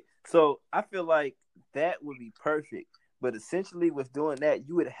like it. So I feel like that would be perfect. But essentially, with doing that,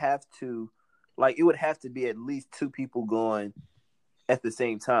 you would have to, like, it would have to be at least two people going at the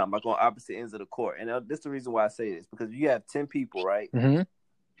same time, like on opposite ends of the court. And that's the reason why I say this, because you have 10 people, right? Mm-hmm.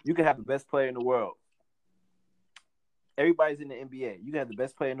 You can have the best player in the world. Everybody's in the NBA. You can have the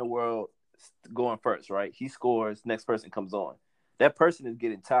best player in the world going first, right? He scores, next person comes on. That person is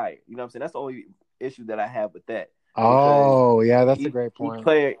getting tired. You know what I'm saying? That's the only issue that I have with that. Because Oh, yeah, that's a great each point.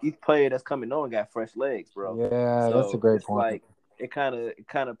 player that's coming on got fresh legs, bro. Yeah, that's a So great it's point. like it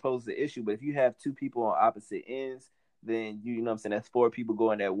kind of poses the issue. But if you have two people on opposite ends, then you know what I'm saying, that's four people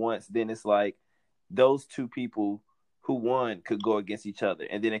going at once. Then it's like those two people who won could go against each other,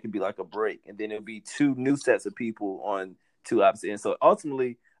 and then it could be like a break, and then it'll be two new sets of people on two opposite ends. So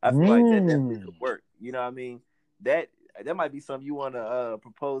ultimately, I feel like that definitely could work. You know what I mean? That might be something you want to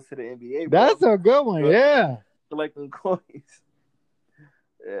propose to the NBA, bro. That's a good one. Yeah. Collecting coins.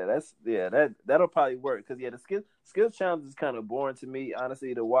 That'll probably work because the skills challenge is kind of boring to me,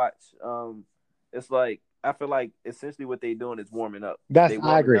 honestly, to watch. It's like I feel like essentially what they're doing is warming up.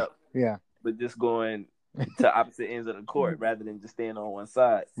 I agree. Up, yeah, but just going to opposite ends of the court rather than just staying on one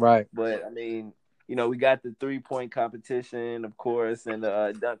side. Right. But I mean, we got the 3-point competition, of course, and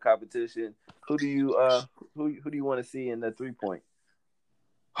the dunk competition. Who do you want to see in the 3-point?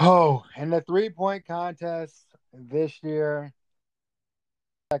 Oh, in the 3-point contest this year,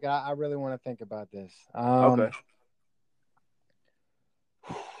 I really want to think about this. Okay.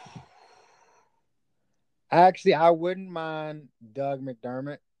 Actually, I wouldn't mind Doug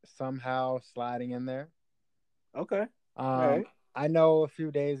McDermott somehow sliding in there. Okay. All right. I know a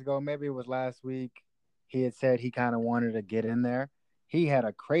few days ago, maybe it was last week, he had said he kind of wanted to get in there. He had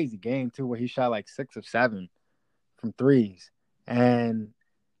a crazy game too, where he shot like 6 of 7 from threes, and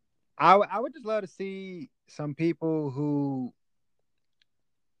I would just love to see some people who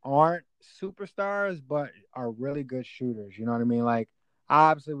aren't superstars but are really good shooters. You know what I mean? Like,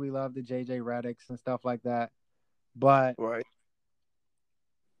 obviously, we love the JJ Redicks and stuff like that, but right.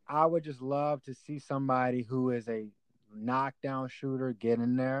 I would just love to see somebody who is a knockdown shooter get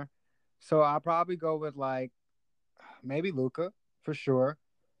in there. So I'll probably go with like maybe Luka for sure.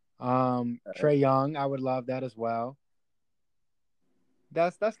 Trae Young, I would love that as well.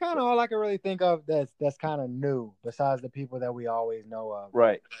 That's kind of all I can really think of that's kind of new besides the people that we always know of.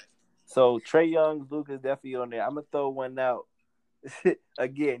 Right. So Trae Young, Luka's definitely on there. I'm gonna throw one out.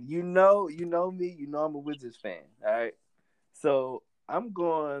 Again, you know me, I'm a Wizards fan. All right. So I'm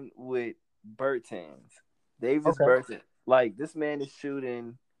going with Bertans. Davis Bertans. Like, this man is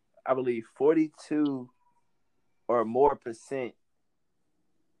shooting, I believe, 42 or more percent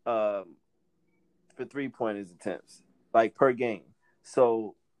for 3-pointers attempts, like, per game.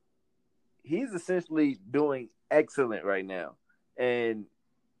 So he's essentially doing excellent right now. And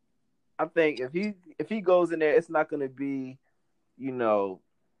I think if he goes in there, it's not going to be,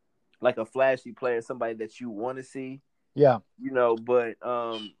 like a flashy player, somebody that you want to see. Yeah. But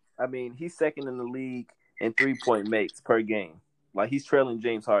I mean, he's second in the league in 3-point makes per game. Like, he's trailing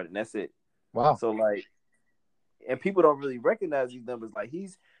James Harden. That's it. Wow. So, like, and people don't really recognize these numbers. Like,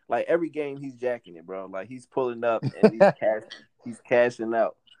 he's like, every game he's jacking it, bro. Like, he's pulling up and he's cashing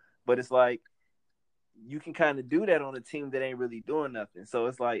out. But it's like, you can kind of do that on a team that ain't really doing nothing. So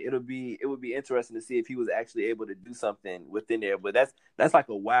it's like it would be interesting to see if he was actually able to do something within there. But that's like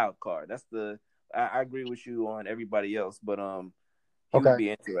a wild card. I agree with you on everybody else, but he would be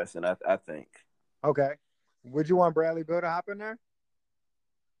interesting, I think. Okay. Would you want Bradley Beal to hop in there?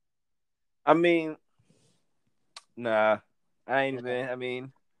 I mean, nah, I ain't even. I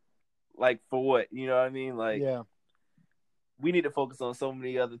mean, like, for what? You know what I mean? Like, yeah. We need to focus on so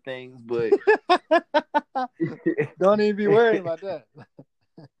many other things, but don't even be worried about that.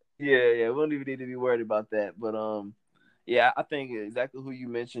 Yeah, we don't even need to be worried about that. But yeah, I think exactly who you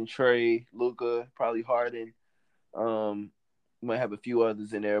mentioned: Trae, Luka, probably Harden. Might have a few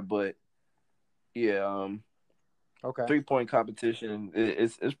others in there, but yeah, 3-point competition.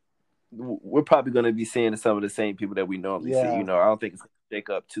 We're probably going to be seeing some of the same people that we normally see. I don't think it's shake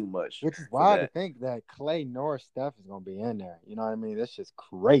up too much Which is for wild to that, think that Clay nor Steph is going to be in there. You know what I mean? That's just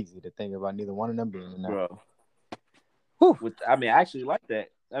crazy to think about neither one of them being in there. bro. Whew. I mean, I actually like that.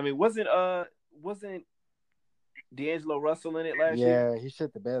 I mean, wasn't D'Angelo Russell in it last year? Yeah, he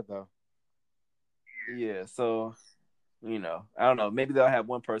shit the bed though. Yeah, so I don't know. Maybe they'll have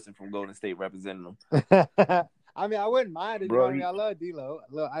one person from Golden State representing them, I mean, I wouldn't mind it. You know bro. what I mean? I love D'Lo,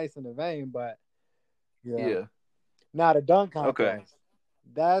 a little ice in the vein, but yeah. Yeah. Now the dunk Okay.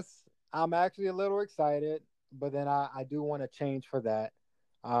 contest. I'm actually a little excited, but then I do want to change for that.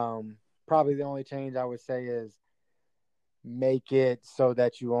 Probably the only change I would say is make it so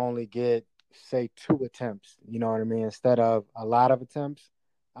that you only get say 2 attempts. You know what I mean? Instead of a lot of attempts.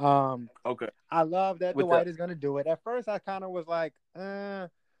 Okay. I love that With the Dwight is going to do it. At first, I kind of was like,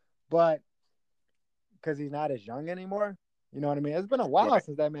 but because he's not as young anymore. You know what I mean? It's been a while right.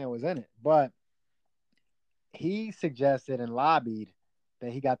 since that man was in it, but he suggested and lobbied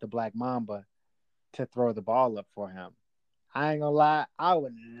that he got the Black Mamba to throw the ball up for him. I ain't gonna lie, I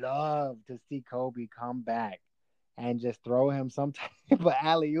would love to see Kobe come back and just throw him some type of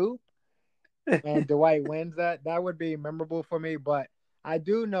alley oop, and Dwight wins that. That would be memorable for me. But I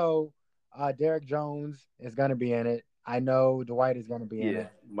do know Derek Jones is gonna be in it. I know Dwight is gonna be in Yeah,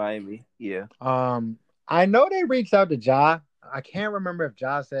 it. Miami. Yeah. I know they reached out to Ja. I can't remember if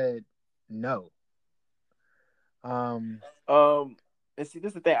Ja said no. Um, And see, this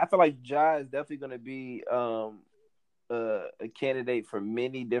is the thing. I feel like Ja is definitely going to be a candidate for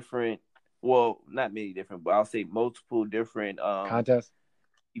many different. Well, not many different, but I'll say multiple different Contest.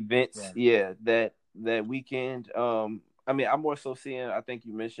 events. Yeah, that weekend. I mean, I'm more so seeing. I think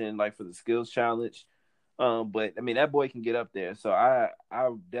you mentioned like for the skills challenge. But I mean that boy can get up there, so I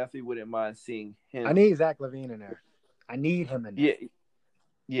definitely wouldn't mind seeing I him. need Zach LaVine in there. I need him in there. Yeah,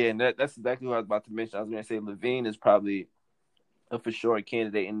 yeah, and that's exactly what I was about to mention. I was going to say LaVine is probably a for sure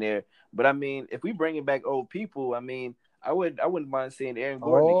candidate in there. But I mean, if we bringing back old people, I mean, I wouldn't mind seeing Aaron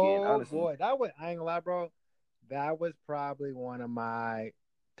Gordon again, Oh honestly. boy, that was I ain't gonna lie, bro. That was probably one of my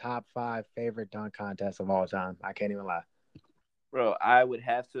top 5 favorite dunk contests of all time. I can't even lie. Bro, I would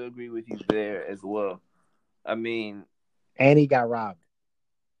have to agree with you there as well. I mean, And he got robbed.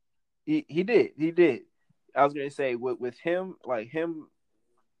 he did. I was gonna say with him, like him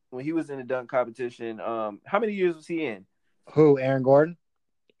when he was in the dunk competition. How many years was he in? Who? Aaron Gordon?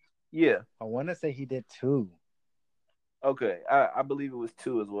 Yeah. I want to say he did 2. Okay, I believe it was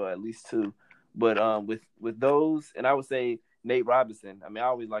 2 as well, at least 2. But with those, and I would say Nate Robinson. I mean, I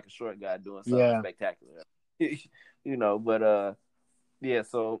always like a short guy doing something Yeah. spectacular, But yeah.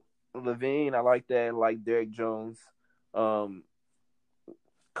 So Levine, I like that. I like Derek Jones,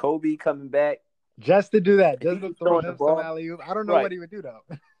 Kobe coming back. Just to do that, If just he to just throw throwing the him some ball, alley oop. I don't know what right? he would do though.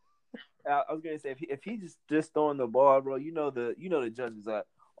 I was gonna say if he just throwing the ball, bro. The judges are,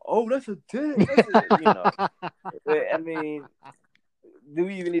 oh, that's a 10. That's I mean, do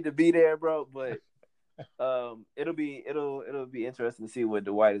we even need to be there, bro? But it'll be interesting to see what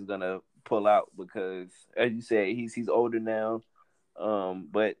Dwight is gonna pull out because, as you said, he's older now.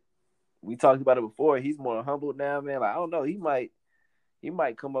 But we talked about it before. He's more humbled now, man. Like I don't know, he might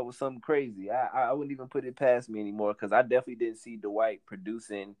come up with something crazy. I wouldn't even put it past me anymore because I definitely didn't see Dwight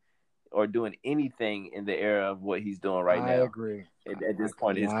producing or doing anything in the era of what he's doing right I now. agree. At this I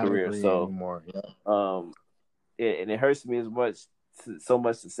point could in his not career. agree So, anymore. Yeah. and it hurts me so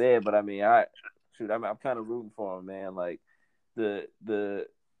much to say it, but I mean, I'm kind of rooting for him, man. Like the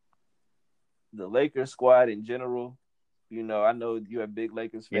Lakers squad in general. I know you're a big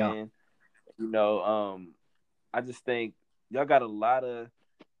Lakers Yeah. fan. I just think y'all got a lot of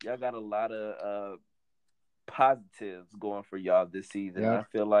positives going for y'all this season, and Yeah. I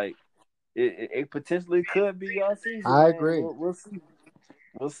feel like it potentially could be y'all season, I man. agree. We'll see.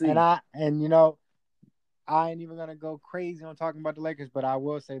 We'll And see. I ain't even gonna go crazy on talking about the Lakers, but I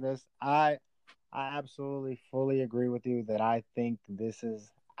will say this: I absolutely fully agree with you that I think this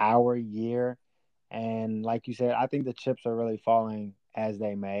is our year, and like you said, I think the chips are really falling as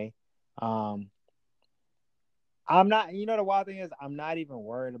they may. Um, I'm not. You know, the wild thing is, I'm not even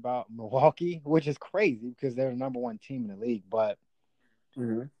worried about Milwaukee, which is crazy because they're the number 1 team in the league, but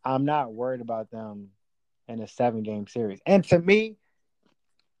Mm-hmm. I'm not worried about them in a 7-game series. And to me,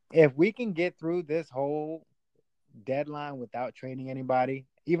 if we can get through this whole deadline without trading anybody,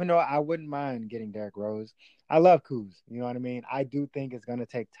 even though I wouldn't mind getting Derrick Rose. I love Kuz. You know what I mean? I do think it's going to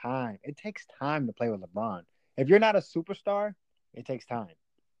take time. It takes time to play with LeBron. If you're not a superstar, it takes time.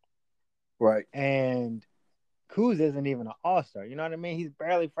 Right. And Kuz isn't even an all-star. You know what I mean? He's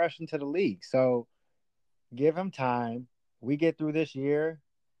barely fresh into the league. So give him time. We get through this year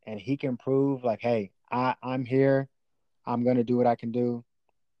and he can prove like, hey, I'm here. I'm gonna do what I can do.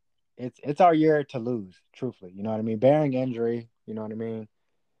 It's our year to lose, truthfully. You know what I mean? Bearing injury, you know what I mean?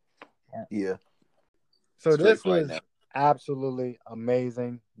 Yeah. So Straight this right was now. absolutely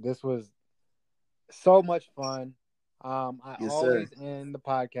amazing. This was so much fun. I Yes, sir. always end the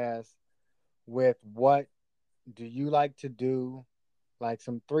podcast with what do you like to do? Like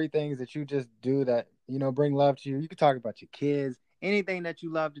some three things that you just do that, bring love to you. You can talk about your kids, anything that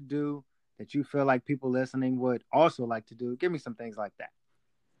you love to do that you feel like people listening would also like to do. Give me some things like that.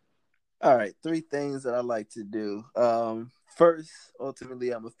 All right, three things that I like to do. First, ultimately,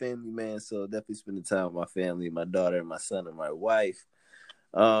 I'm a family man, so definitely spending time with my family, my daughter, my son, and my wife.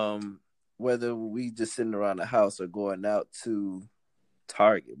 Um, Whether we just sitting around the house or going out to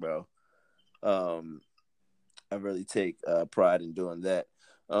Target, bro. Um, I really take pride in doing that.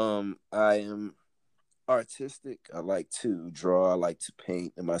 I am artistic. I like to draw. I like to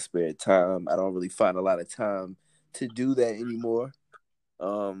paint in my spare time. I don't really find a lot of time to do that anymore.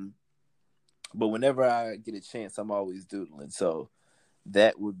 Um, but whenever I get a chance, I'm always doodling. So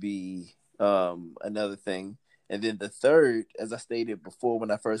that would be another thing. And then the third, as I stated before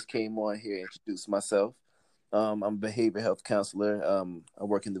when I first came on here, introduced myself. I'm a behavioral health counselor. I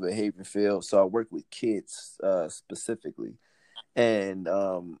work in the behavior field, so I work with kids specifically. And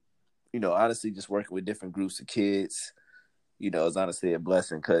honestly, just working with different groups of kids, is honestly a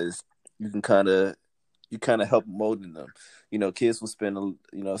blessing because you can kind of help molding them. Kids will spend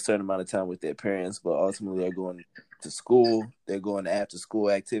a certain amount of time with their parents, but ultimately they're going to school, they're going to after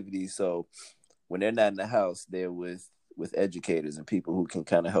school activities. So when they're not in the house, they're with educators and people who can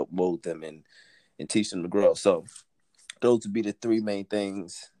kind of help mold them and teach them to grow. So those would be the three main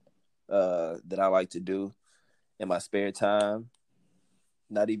things that I like to do in my spare time.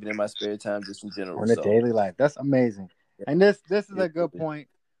 Not even in my spare time, just in general. On the So daily life. That's amazing. And this is yeah, a good point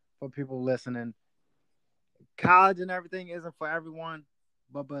for people listening. College and everything isn't for everyone,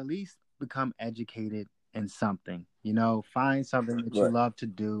 but at least become educated in something. Find something that you right, love to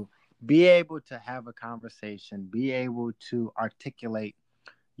do. Be able to have a conversation. Be able to articulate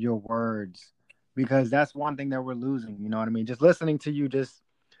your words, because that's one thing that we're losing. You know what I mean? Just listening to you just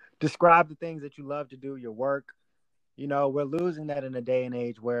describe the things that you love to do, your work. We're losing that in a day and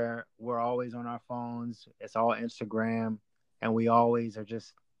age where we're always on our phones. It's all Instagram, and we always are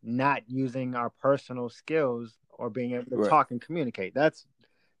just not using our personal skills or being able to right. talk and communicate. That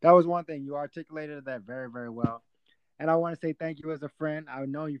was one thing. You articulated that very, very well. And I want to say thank you as a friend. I've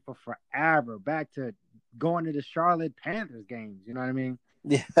known you for forever, back to going to the Charlotte Panthers games. You know what I mean?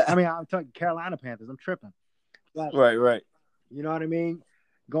 Yeah, I mean, I'm talking Carolina Panthers. I'm tripping. But right, right. you know what I mean?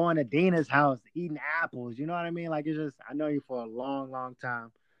 Going to Dina's house, eating apples. You know what I mean? Like, it's just, I know you for a long, long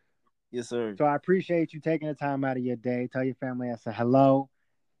time. Yes, sir. So I appreciate you taking the time out of your day. Tell your family I said hello.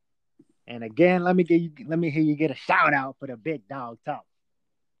 And again, let me hear you get a shout out for the big dog talk.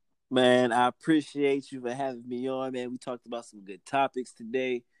 Man, I appreciate you for having me on, man. We talked about some good topics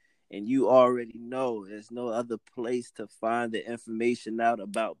today, and you already know there's no other place to find the information out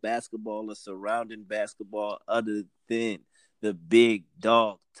about basketball or surrounding basketball other than the Big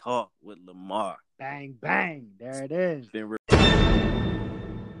Dog Talk with Lamar. Bang, bang. There it is. Been